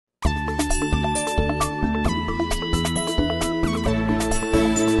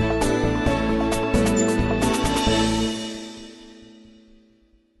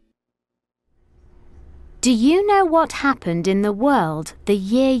Do you know what happened in the world the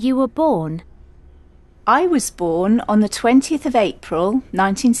year you were born? I was born on the 20th of April,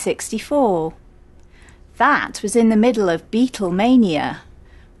 1964. That was in the middle of Beatlemania,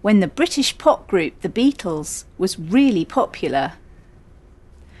 when the British pop group The Beatles was really popular.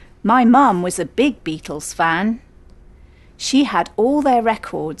 My mum was a big Beatles fan. She had all their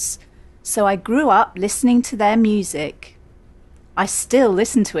records, so I grew up listening to their music. I still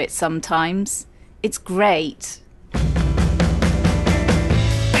listen to it sometimes. It's great.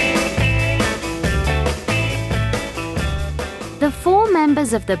 The 4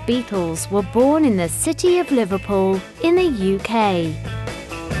 members of the Beatles were born in the city of Liverpool in the UK.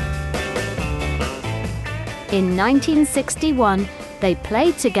 In 1961, they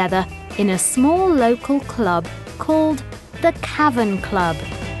played together in a small local club called the Cavern Club.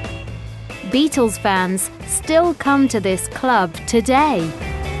 Beatles fans still come to this club today.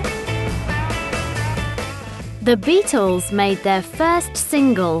 The Beatles made their first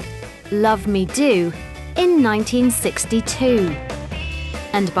single, Love Me Do, in 1962.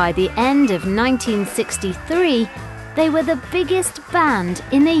 And by the end of 1963, they were the biggest band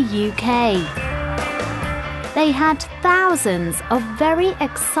in the UK. They had thousands of very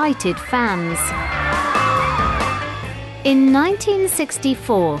excited fans. In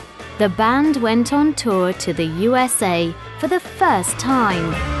 1964, the band went on tour to the USA for the first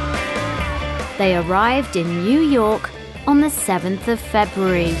time. They arrived in New York on the 7th of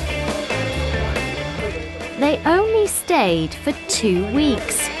February. They only stayed for 2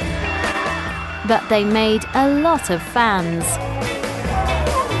 weeks, but they made a lot of fans.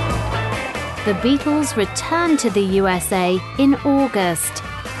 The Beatles returned to the USA in August,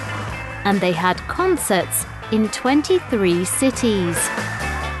 and they had concerts in 23 cities.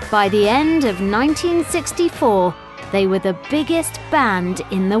 By the end of 1964, they were the biggest band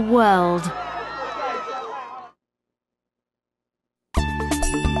in the world.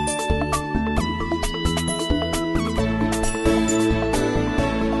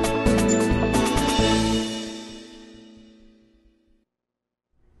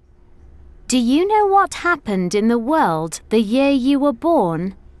 Do you know what happened in the world the year you were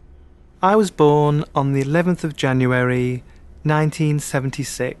born? I was born on the 11th of January,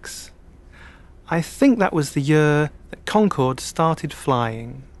 1976. I think that was the year that Concorde started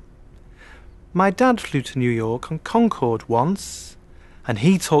flying. My dad flew to New York on Concorde once, and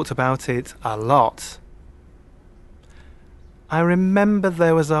he talked about it a lot. I remember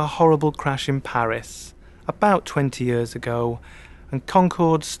there was a horrible crash in Paris about 20 years ago, and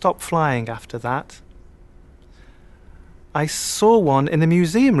Concorde stopped flying after that. I saw one in a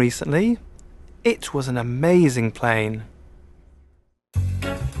museum recently. It was an amazing plane.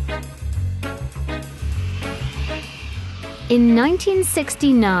 In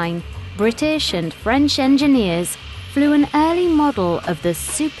 1969, British and French engineers flew an early model of the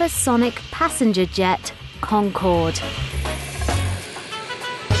supersonic passenger jet Concorde.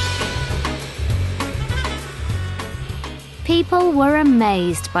 People were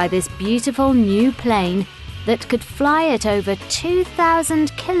amazed by this beautiful new plane that could fly at over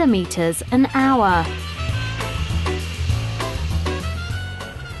 2,000 kilometers an hour.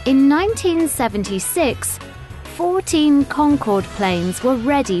 In 1976, 14 Concorde planes were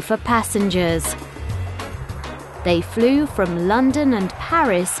ready for passengers. They flew from London and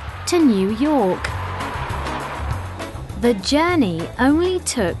Paris to New York. The journey only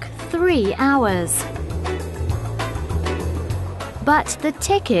took 3 hours. But the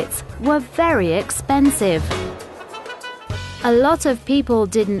tickets were very expensive. A lot of people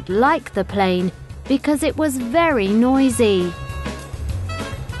didn't like the plane because it was very noisy.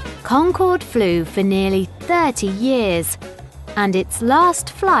 Concorde flew for nearly 30 years, and its last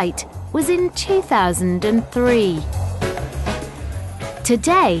flight was in 2003.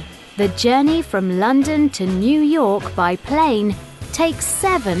 Today, the journey from London to New York by plane takes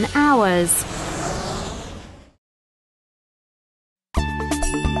 7 hours.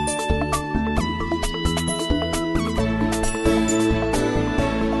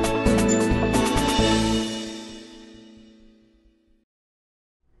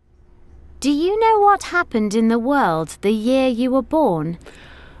 Do you know what happened in the world the year you were born?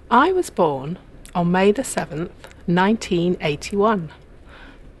 I was born on May the 7th, 1981.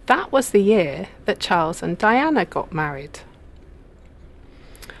 That was the year that Charles and Diana got married.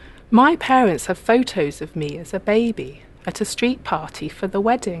 My parents have photos of me as a baby at a street party for the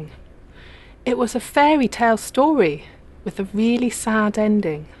wedding. It was a fairy tale story with a really sad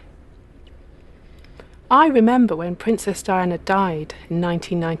ending. I remember when Princess Diana died in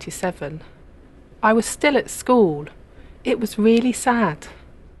 1997. I was still at school. It was really sad.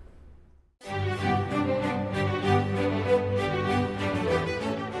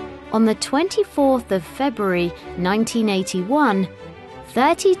 On the 24th of February 1981,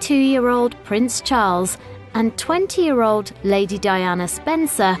 32-year-old Prince Charles and 20-year-old Lady Diana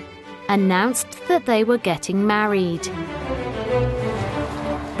Spencer announced that they were getting married.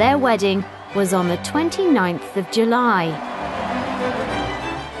 Their wedding was on the 29th of July.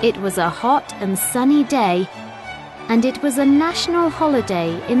 It was a hot and sunny day, and it was a national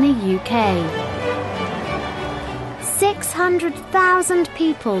holiday in the UK. 600,000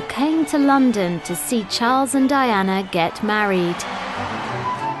 people came to London to see Charles and Diana get married.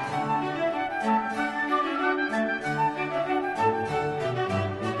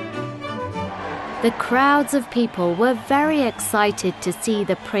 The crowds of people were very excited to see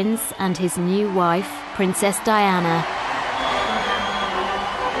the prince and his new wife, Princess Diana.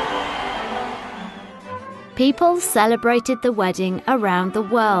 People celebrated the wedding around the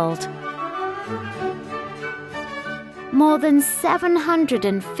world. More than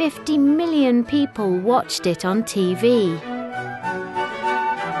 750 million people watched it on TV.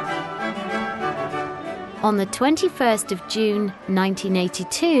 On the 21st of June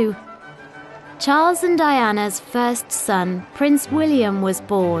 1982, Charles and Diana's first son, Prince William, was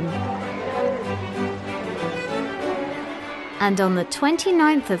born. And on the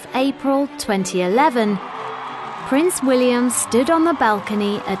 29th of April 2011, Prince William stood on the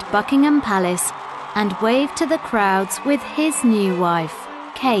balcony at Buckingham Palace and waved to the crowds with his new wife,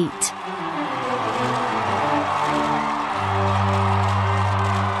 Kate.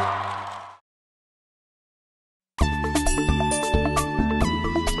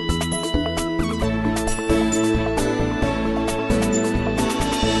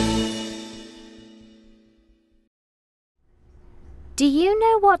 Do you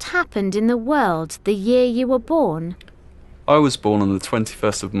know what happened in the world the year you were born? I was born on the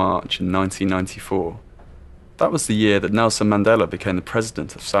 21st of March in 1994. That was the year that Nelson Mandela became the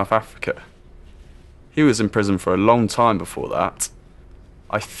President of South Africa. He was in prison for a long time before that.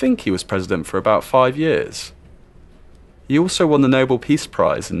 I think he was president for about 5 years. He also won the Nobel Peace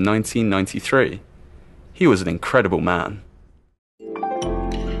Prize in 1993. He was an incredible man.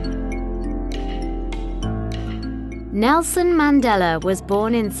 Nelson Mandela was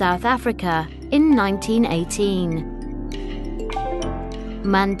born in South Africa in 1918.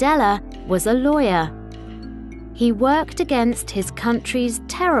 Mandela was a lawyer. He worked against his country's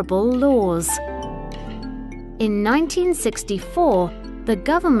terrible laws. In 1964, the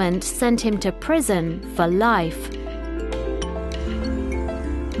government sent him to prison for life.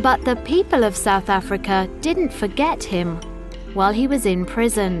 But the people of South Africa didn't forget him while he was in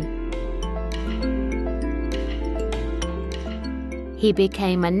prison. He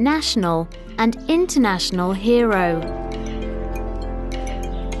became a national and international hero.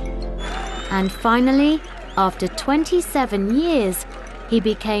 And finally, after 27 years, he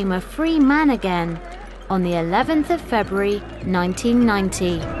became a free man again on the 11th of February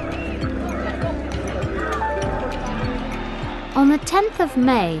 1990. On the 10th of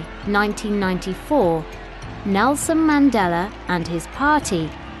May 1994, Nelson Mandela and his party,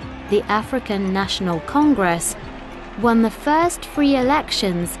 the African National Congress, won the first free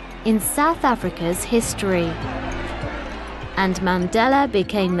elections in South Africa's history. And Mandela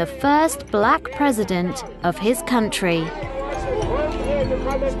became the first black president of his country.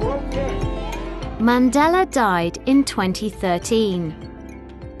 Mandela died in 2013,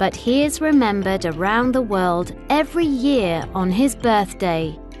 but he is remembered around the world every year on his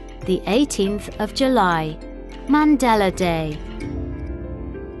birthday, the 18th of July, Mandela Day.